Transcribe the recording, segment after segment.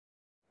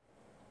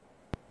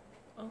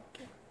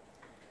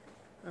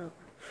Oh.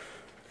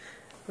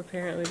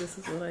 Apparently this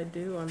is what I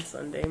do on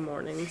Sunday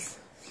mornings.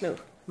 No,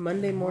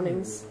 Monday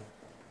mornings.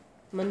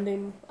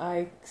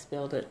 I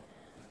spelled it.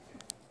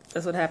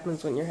 That's what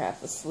happens when you're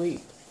half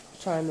asleep,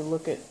 trying to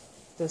look at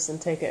this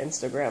and take an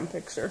Instagram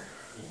picture.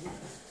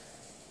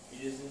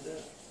 You just did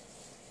that?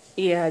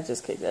 Yeah, I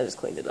just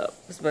cleaned it up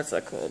as best I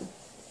could.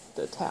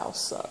 The towel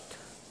sucked.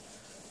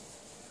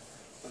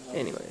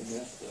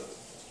 Anyways.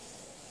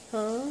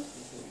 Huh?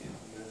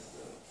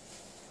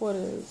 What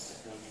is?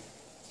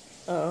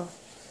 Oh.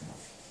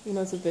 You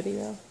know it's a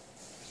video?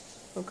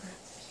 Okay.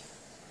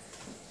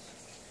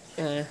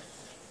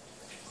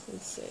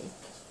 Let's see.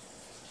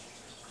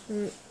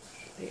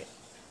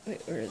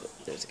 Wait, where is it?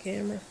 There's a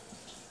camera.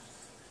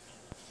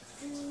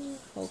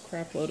 Whole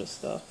crap load of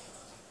stuff.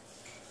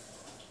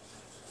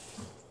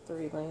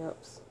 3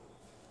 lamps.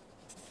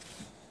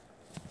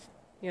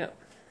 Yep.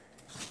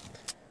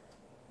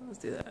 Let's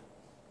do that.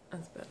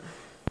 That's better.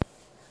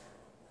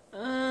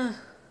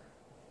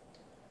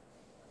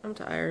 I'm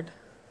tired.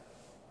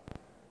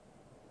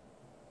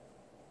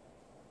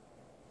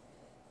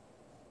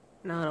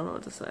 No, I don't know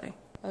what to say.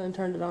 I then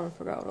turned it on and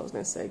forgot what I was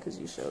going to say because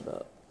you showed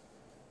up.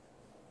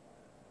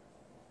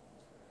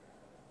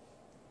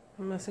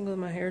 I'm messing with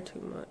my hair too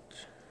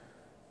much.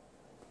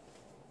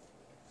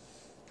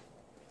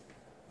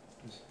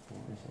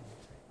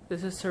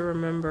 This is to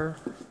remember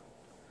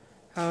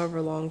however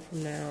long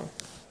from now.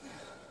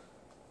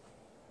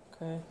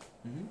 Okay?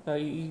 Mm-hmm. Oh,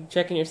 you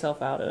checking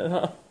yourself out at it,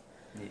 huh?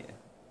 Yeah.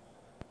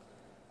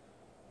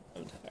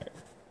 I'm tired.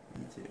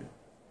 Me too.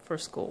 For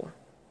school.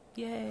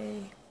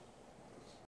 Yay.